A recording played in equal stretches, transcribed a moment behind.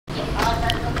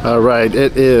All right,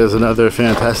 it is another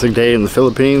fantastic day in the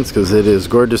Philippines because it is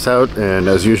gorgeous out, and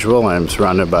as usual I'm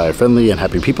surrounded by friendly and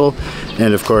happy people,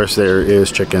 and of course there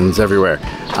is chickens everywhere.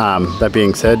 That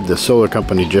being said, the solar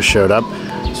company just showed up,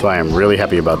 so I am really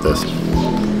happy about this.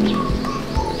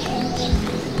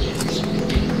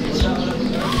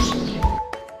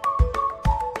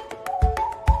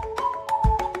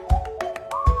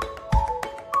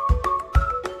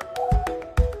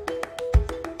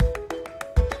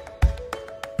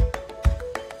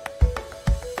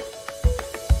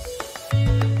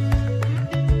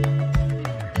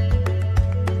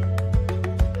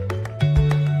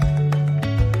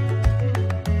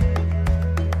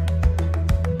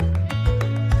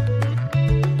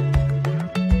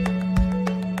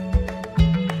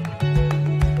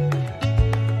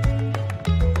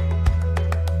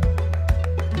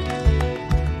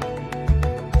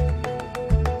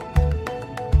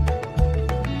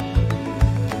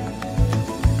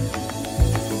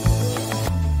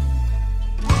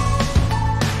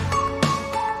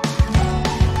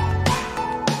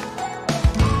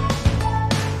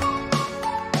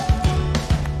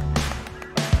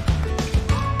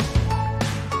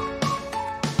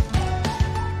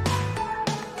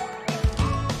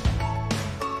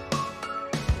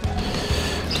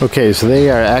 Okay, so they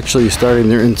are actually starting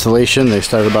their installation. They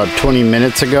started about 20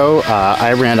 minutes ago.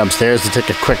 I ran upstairs to take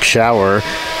a quick shower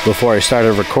before I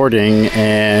started recording,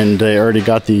 and they already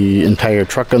got the entire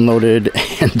truck unloaded,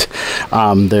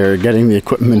 and they're getting the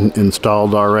equipment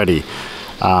installed already.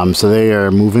 So they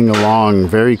are moving along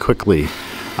very quickly.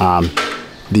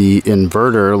 The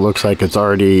inverter looks like it's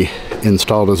already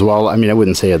installed as well. I mean, I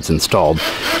wouldn't say it's installed.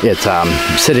 It's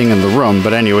sitting in the room,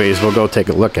 but anyways, we'll go take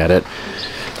a look at it.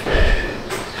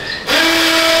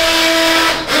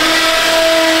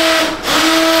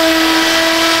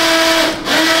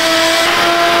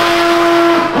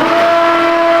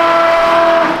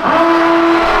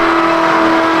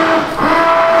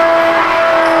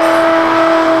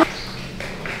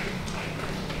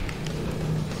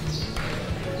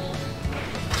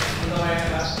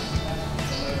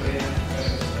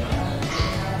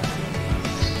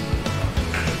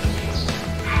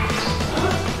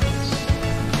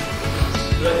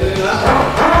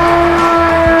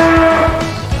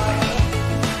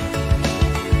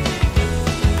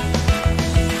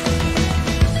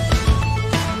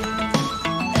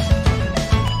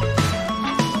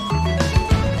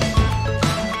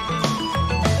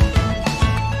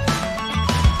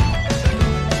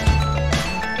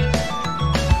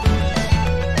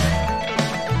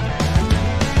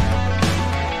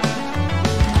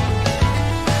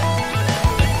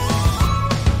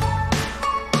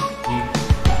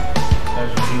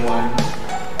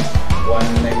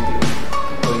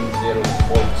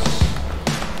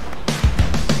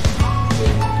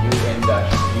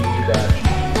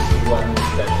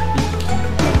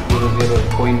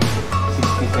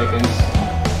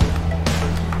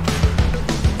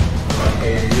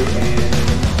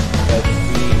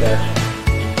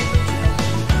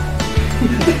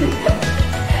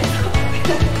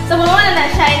 So mo na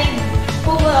shining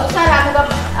kung sara mo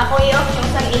ako i-off yung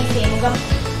sang AC mo.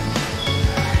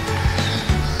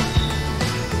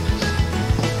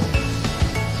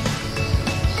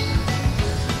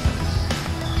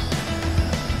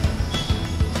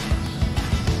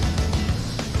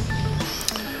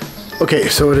 Okay,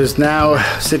 so it is now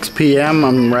 6 p.m.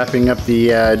 I'm wrapping up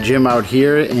the gym out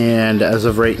here, and as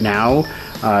of right now,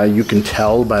 you can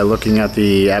tell by looking at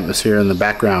the atmosphere in the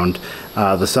background,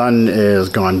 the sun is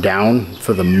gone down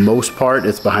for the most part.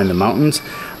 It's behind the mountains.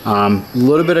 A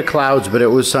little bit of clouds, but it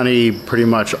was sunny pretty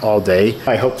much all day.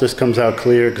 I hope this comes out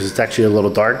clear because it's actually a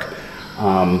little dark.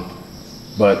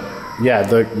 But yeah,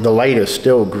 the light is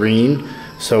still green,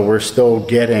 so we're still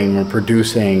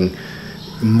producing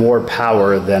more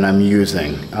power than I'm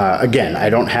using. Again, I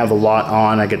don't have a lot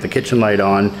on. I get the kitchen light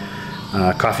on,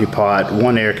 coffee pot,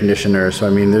 one air conditioner. So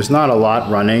I mean, there's not a lot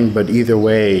running, but either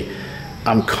way,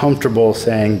 I'm comfortable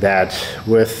saying that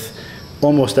with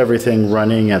almost everything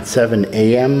running at 7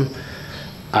 a.m.,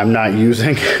 I'm not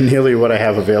using nearly what I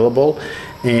have available.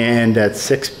 And at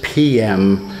 6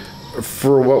 p.m.,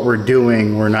 for what we're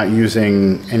doing, we're not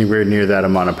using anywhere near that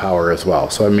amount of power as well.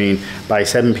 So I mean, by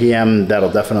 7 p.m.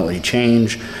 that'll definitely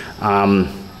change.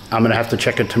 I'm gonna have to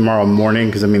check it tomorrow morning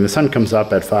because I mean the sun comes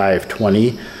up at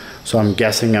 5:20, so I'm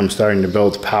guessing I'm starting to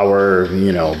build power,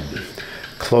 you know,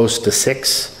 close to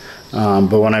 6.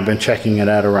 But when I've been checking it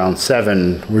at around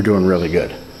 7, we're doing really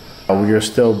good. We are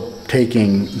still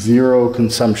taking zero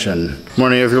consumption.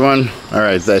 Morning, everyone. All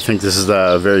right, I think this is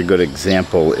a very good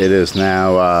example. It is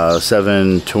now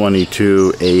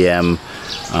 7:22 a.m.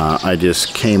 I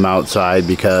just came outside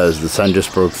because the sun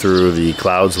just broke through the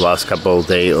clouds the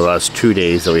last 2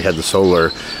 days that we had the solar.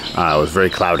 It was very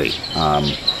cloudy.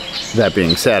 That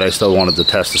being said, I still wanted to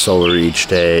test the solar each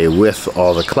day with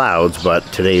all the clouds, but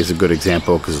today is a good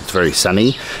example because it's very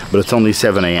sunny, but it's only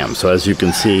 7 a.m. So as you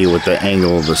can see with the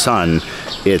angle of the sun,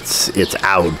 it's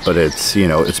out, but it's, you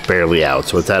know, it's barely out.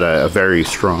 So it's at a very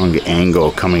strong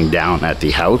angle coming down at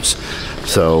the house.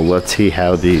 So let's see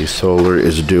how the solar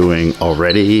is doing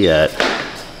already at,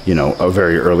 you know, a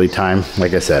very early time.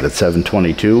 Like I said, it's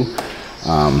 7:22,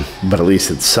 but at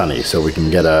least it's sunny, so we can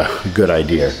get a good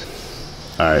idea.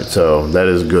 All right, so that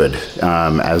is good.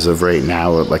 As of right now,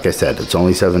 like I said, it's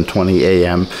only 7:20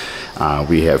 a.m.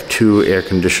 We have 2 air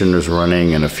conditioners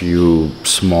running and a few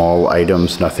small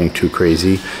items, nothing too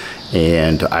crazy.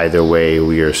 And either way,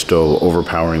 we are still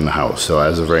overpowering the house. So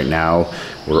as of right now,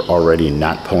 we're already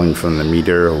not pulling from the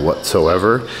meter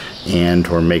whatsoever, and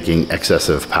we're making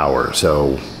excessive power.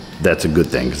 So that's a good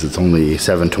thing because it's only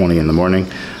 7:20 in the morning.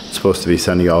 It's supposed to be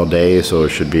sunny all day, so it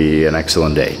should be an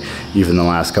excellent day. Even the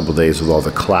last couple days with all the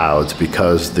clouds,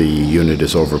 because the unit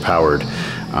is overpowered,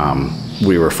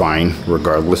 we were fine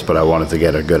regardless, but I wanted to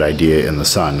get a good idea in the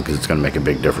sun because it's going to make a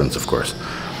big difference, of course.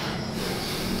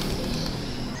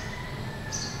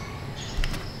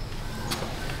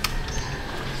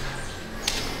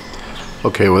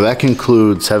 Okay, well that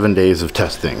concludes 7 days of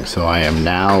testing. So I am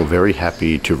now very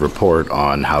happy to report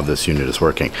on how this unit is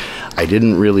working. I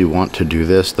didn't really want to do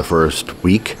this the first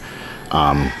week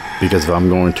because if I'm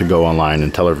going to go online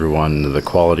and tell everyone the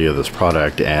quality of this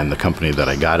product and the company that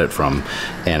I got it from,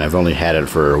 and I've only had it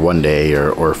for 1 day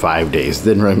or 5 days, it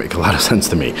didn't really make a lot of sense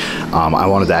to me. I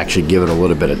wanted to actually give it a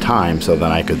little bit of time so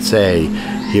then I could say,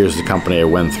 here's the company I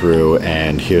went through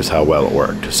and here's how well it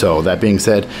worked. So that being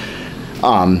said,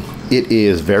 it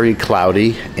is very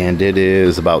cloudy and it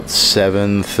is about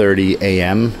 7:30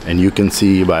 a.m. and you can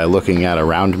see by looking at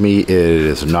around me, it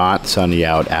is not sunny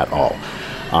out at all.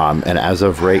 And as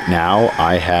of right now,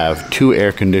 I have 2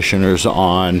 air conditioners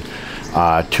on,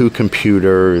 2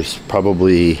 computers,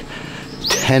 probably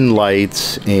 10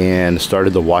 lights, and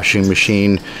started the washing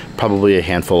machine, probably a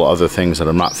handful of other things that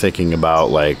I'm not thinking about,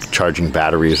 like charging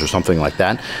batteries or something like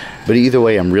that. But either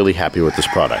way, I'm really happy with this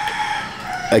product.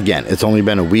 Again, it's only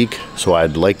been a week, so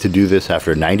I'd like to do this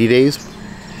after 90 days,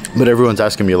 but everyone's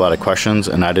asking me a lot of questions,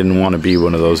 and I didn't want to be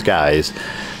one of those guys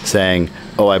saying,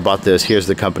 oh, I bought this, here's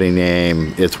the company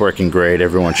name, it's working great,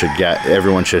 everyone should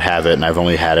have it, and I've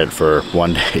only had it for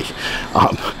 1 day.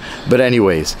 But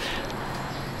anyways,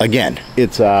 again,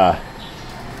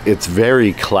 it's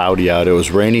very cloudy out. It was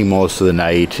raining most of the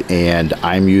night, and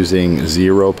I'm using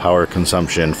 0 power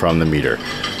consumption from the meter.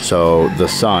 So the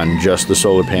sun, just the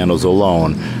solar panels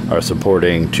alone, are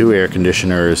supporting 2 air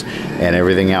conditioners and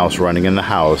everything else running in the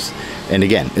house. And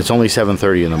again, it's only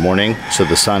 7:30 in the morning, so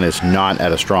the sun is not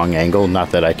at a strong angle.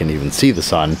 Not that I can even see the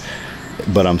sun,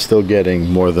 but I'm still getting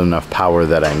more than enough power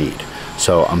that I need.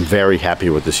 So I'm very happy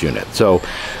with this unit. So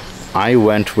I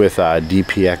went with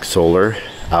DPX Solar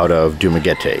out of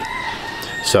Dumaguete.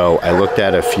 So I looked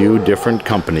at a few different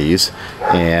companies,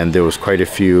 and there was quite a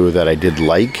few that I did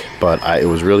like, but it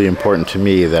was really important to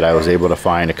me that I was able to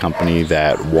find a company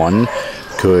that, one,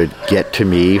 could get to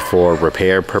me for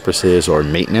repair purposes or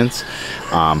maintenance.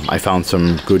 I found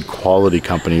some good quality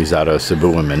companies out of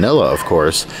Cebu and Manila, of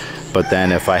course, but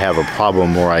then if I have a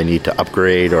problem where I need to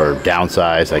upgrade or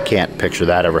downsize, I can't picture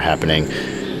that ever happening,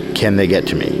 can they get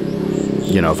to me?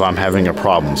 You know, if I'm having a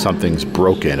problem, something's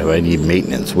broken, if I need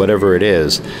maintenance, whatever it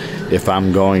is, if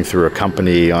I'm going through a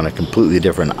company on a completely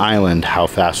different island, how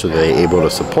fast are they able to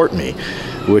support me?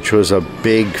 Which was a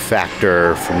big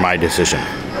factor for my decision.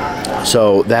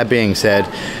 So that being said,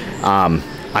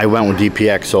 I went with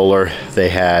DPX Solar. They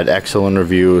had excellent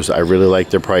reviews. I really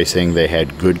liked their pricing. They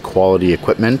had good quality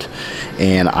equipment,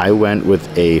 and I went with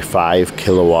a 5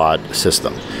 kilowatt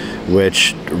system,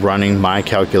 which, running my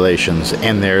calculations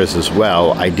and theirs as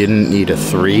well, I didn't need a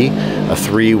 3.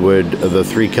 The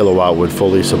 3 kilowatt would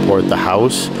fully support the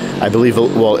house. I believe,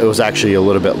 well, it was actually a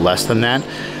little bit less than that,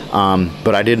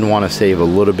 but I didn't want to save a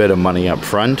little bit of money up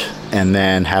front and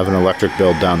then have an electric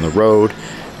bill down the road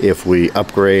if we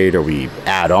upgrade or we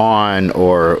add on,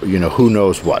 or, you know, who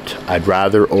knows what. I'd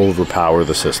rather overpower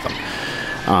the system.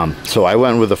 So I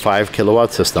went with a 5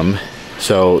 kilowatt system.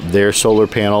 So their solar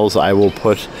panels, I will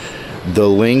put the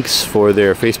links for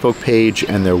their Facebook page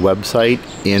and their website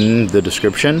in the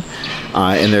description.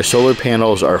 And their solar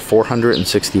panels are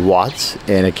 460 watts,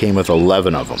 and it came with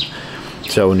 11 of them.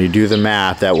 So when you do the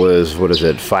math, that was, what is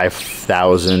it,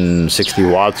 5,060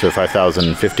 watts or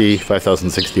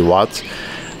 5,060 watts,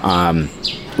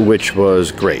 which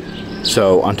was great.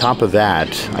 So on top of that,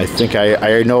 I think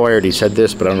I know I already said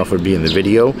this, but I don't know if it would be in the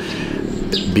video.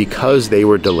 Because they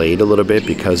were delayed a little bit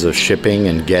because of shipping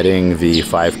and getting the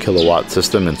 5 kilowatt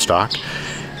system in stock,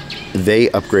 they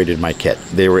upgraded my kit.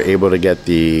 They were able to get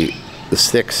the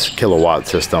 6 kilowatt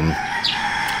system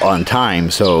on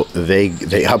time, so they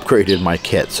upgraded my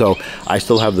kit. So I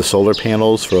still have the solar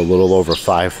panels for a little over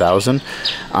 5,000,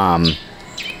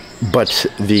 but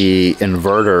the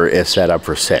inverter is set up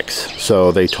for 6.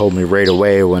 So they told me right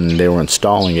away when they were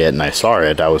installing it and I saw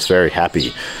it, I was very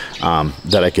happy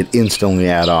that I could instantly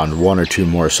add on 1 or 2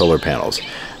 more solar panels.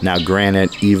 Now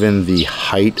granted, even the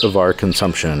height of our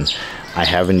consumption, I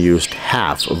haven't used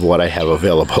half of what I have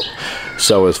available.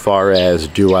 So as far as,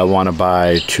 do I want to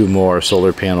buy 2 more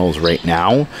solar panels right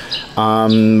now?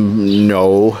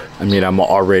 No. I mean, I'm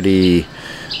already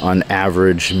on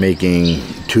average making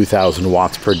 2,000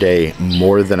 watts per day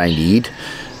more than I need.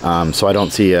 So I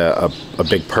don't see a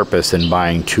big purpose in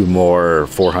buying 2 more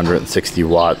 460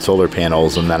 watt solar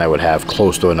panels, and then I would have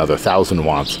close to another 1,000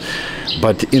 watts.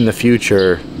 But in the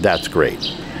future, that's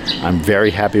great. I'm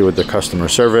very happy with the customer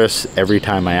service. Every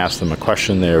time I asked them a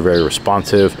question, they were very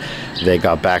responsive. They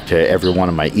got back to every one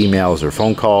of my emails or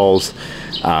phone calls.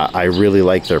 I really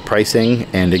like their pricing,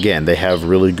 and again, they have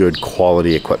really good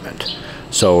quality equipment.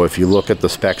 So if you look at the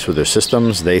specs for their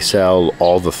systems, they sell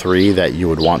all the 3 that you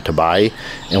would want to buy.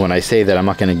 And when I say that, I'm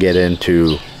not going to get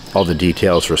into all the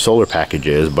details for solar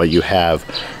packages, but you have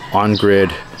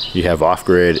on-grid, you have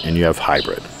off-grid, and you have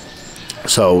hybrid.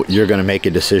 So you're going to make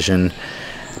a decision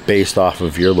based off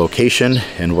of your location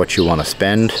and what you want to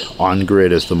spend.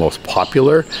 On-grid is the most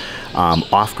popular.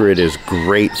 Off-grid is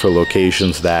great for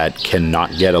locations that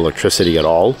cannot get electricity at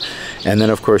all. And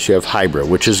then of course you have hybrid,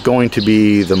 which is going to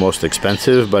be the most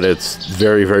expensive, but it's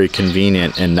very, very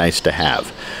convenient and nice to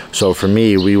have. So for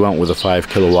me, we went with a 5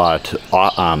 kilowatt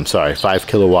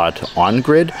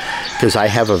on-grid because I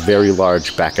have a very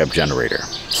large backup generator.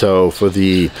 So for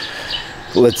the,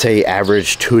 let's say,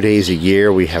 average 2 days a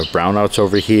year, we have brownouts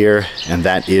over here, and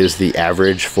that is the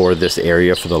average for this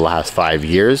area for the last 5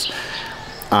 years.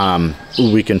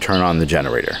 We can turn on the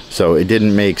generator. So it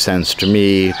didn't make sense to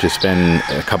me to spend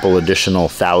a couple additional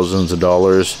thousands of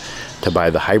dollars to buy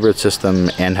the hybrid system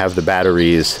and have the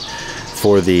batteries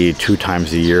for the 2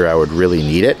 times a year I would really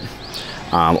need it.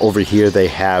 Over here they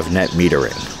have net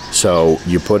metering. So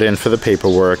you put in for the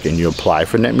paperwork and you apply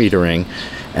for net metering,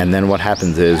 and then what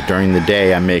happens is during the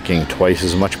day I'm making twice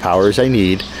as much power as I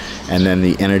need, and then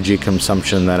the energy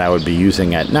consumption that I would be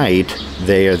using at night,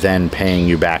 they are then paying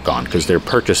you back on because they're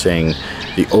purchasing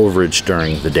the overage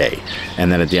during the day.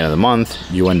 And then at the end of the month,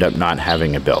 you end up not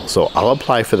having a bill. So I'll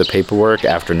apply for the paperwork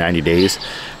after 90 days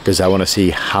because I want to see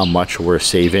how much we're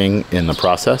saving in the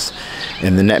process.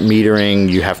 In the net metering,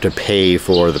 you have to pay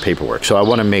for the paperwork. So I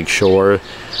want to make sure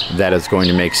that it's going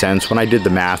to make sense. When I did the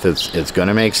math, it's going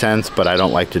to make sense, but I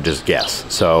don't like to just guess.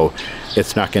 So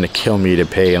it's not going to kill me to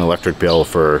pay an electric bill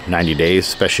for 90 days,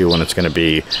 especially when it's going to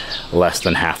be less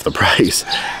than half the price.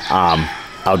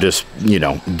 I'll just, you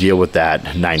know, deal with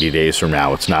that 90 days from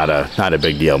now. It's not a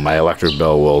big deal. My electric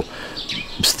bill will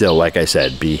still, like I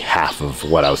said, be half of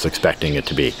what I was expecting it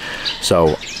to be.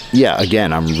 So yeah,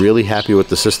 again, I'm really happy with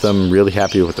the system, really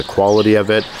happy with the quality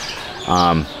of it.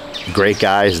 Great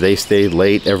guys. They stayed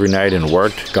late every night and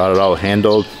worked, got it all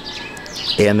handled,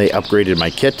 and they upgraded my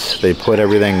kit. They put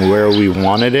everything where we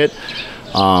wanted it.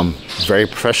 Very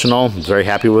professional, very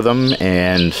happy with them.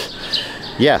 And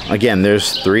yeah, again,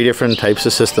 there's 3 different types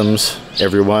of systems.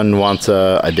 Everyone wants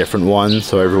a different one,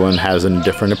 so everyone has a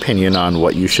different opinion on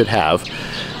what you should have.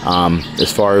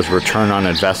 As far as return on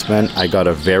investment, I got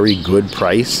a very good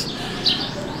price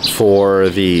for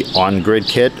the on-grid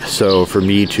kit. So for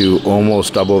me to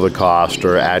almost double the cost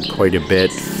or add quite a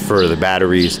bit for the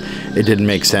batteries, it didn't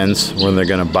make sense when they're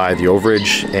going to buy the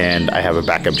overage and I have a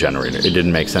backup generator. It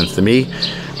didn't make sense to me.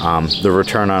 The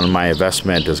return on my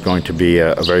investment is going to be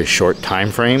a very short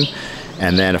time frame,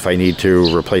 and then if I need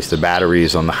to replace the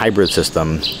batteries on the hybrid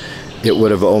system, it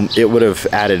would have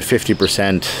added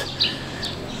 50%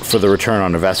 for the return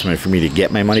on investment for me to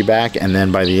get my money back, and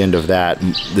then by the end of that,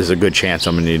 there's a good chance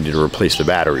I'm going to need to replace the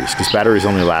batteries because batteries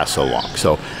only last so long.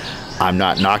 So I'm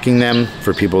not knocking them.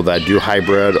 For people that do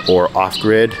hybrid or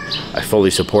off-grid, I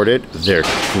fully support it. They're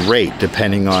great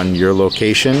depending on your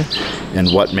location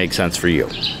and what makes sense for you.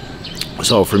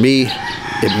 So for me,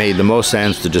 it made the most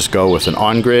sense to just go with an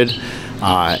on-grid,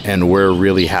 and we're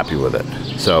really happy with it.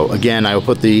 So again, I will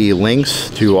put the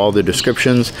links to all the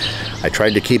descriptions. I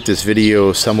tried to keep this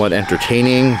video somewhat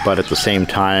entertaining, but at the same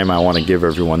time, I want to give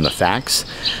everyone the facts.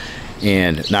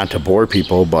 And not to bore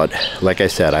people, but like I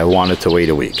said, I wanted to wait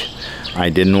a week.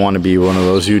 I didn't want to be one of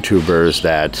those YouTubers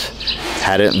that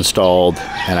had it installed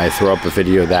and I throw up a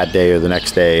video that day or the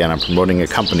next day and I'm promoting a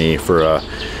company for a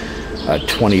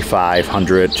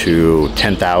 $2,500 to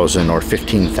 $10,000 or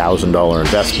 $15,000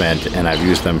 investment and I've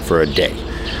used them for a day.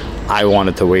 I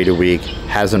wanted to wait a week,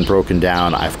 hasn't broken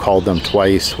down. I've called them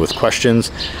twice with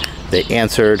questions. They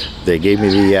answered, they gave me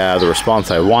the response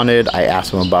I wanted. I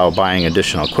asked them about buying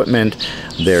additional equipment.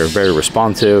 They're very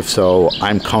responsive, so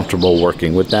I'm comfortable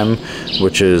working with them,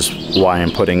 which is why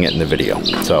I'm putting it in the video.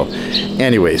 So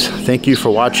anyways, thank you for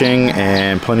watching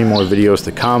and plenty more videos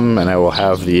to come, and I will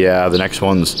have the next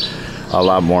ones a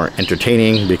lot more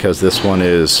entertaining because this one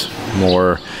is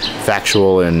more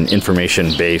factual and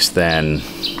information based than,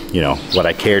 you know, what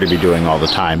I care to be doing all the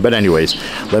time. But anyways,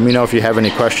 let me know if you have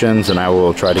any questions and I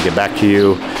will try to get back to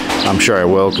you. I'm sure I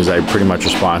will because I pretty much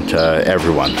respond to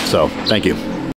everyone. So thank you.